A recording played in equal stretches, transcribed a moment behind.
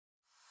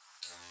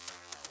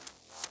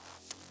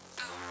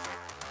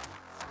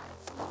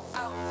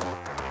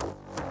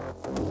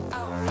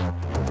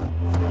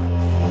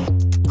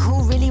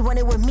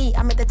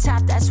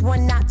top, that's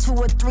 1, not 2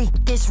 or 3.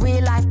 This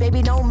real life,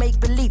 baby, don't make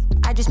believe.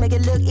 I just make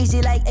it look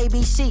easy like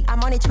ABC.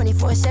 I'm on it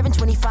 24/7,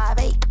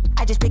 25/8.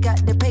 I just pick up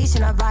the pace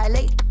and I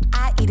violate.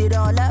 I eat it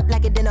all up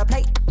like a dinner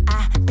plate.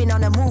 I been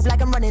on the move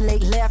like I'm running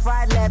late. Left,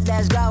 right, left,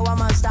 let's go.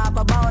 I'm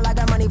unstoppable. I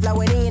got money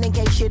flowing in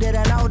case you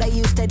didn't know. They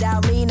used to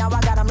doubt me, now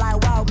I got them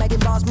like wow. Making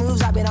boss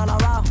moves, I've been on a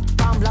roll.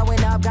 I'm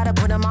blowing up, gotta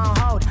put them on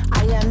hold.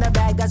 I am the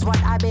bag, that's what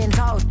I've been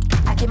told.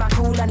 I keep my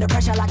cool under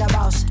pressure like a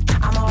boss.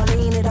 I'm all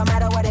in, it don't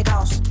matter what it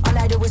costs. All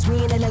I do is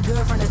win and look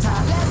good from the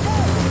top. Let's go.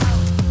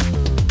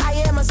 I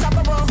am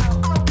unstoppable.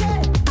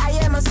 Okay. I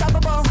am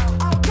unstoppable.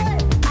 Okay.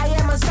 I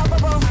am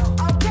unstoppable.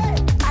 Okay.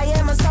 I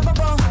am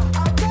unstoppable.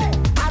 Okay.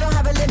 I don't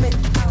have a limit.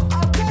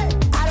 Okay.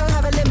 I don't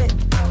have a limit.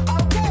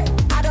 Okay.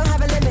 I don't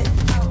have a limit.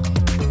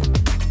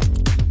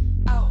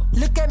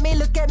 Look at me,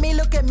 look at me,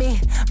 look at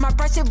me. My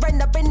price is right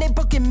up and they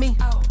booking me.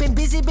 Been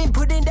busy, been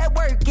putting that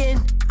work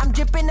in. I'm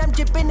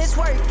dripping, it's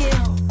working.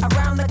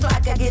 Around the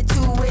clock, I get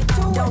to it.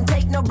 Don't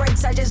take no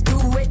breaks, I just do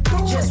it.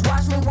 Just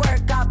watch me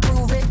work, I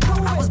prove it.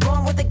 I was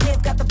born with a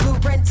gift, got the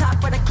blueprint,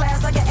 top of the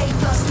class like an A+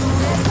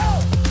 student.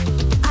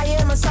 I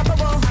am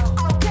unstoppable.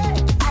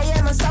 I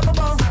am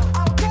unstoppable.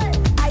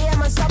 I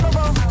am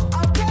unstoppable.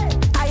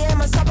 I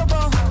am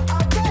unstoppable.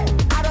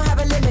 I don't have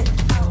a limit.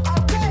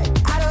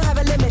 I don't have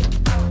a limit.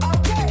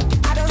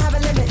 I don't have a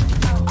limit.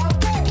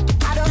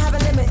 I don't have a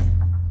limit.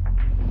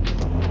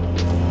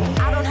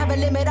 I don't have a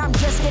limit, I'm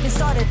just getting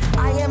started.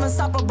 I am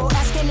unstoppable,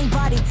 ask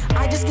anybody.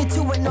 I just get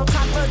to it, no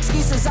time for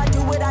excuses. I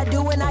do what I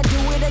do and I do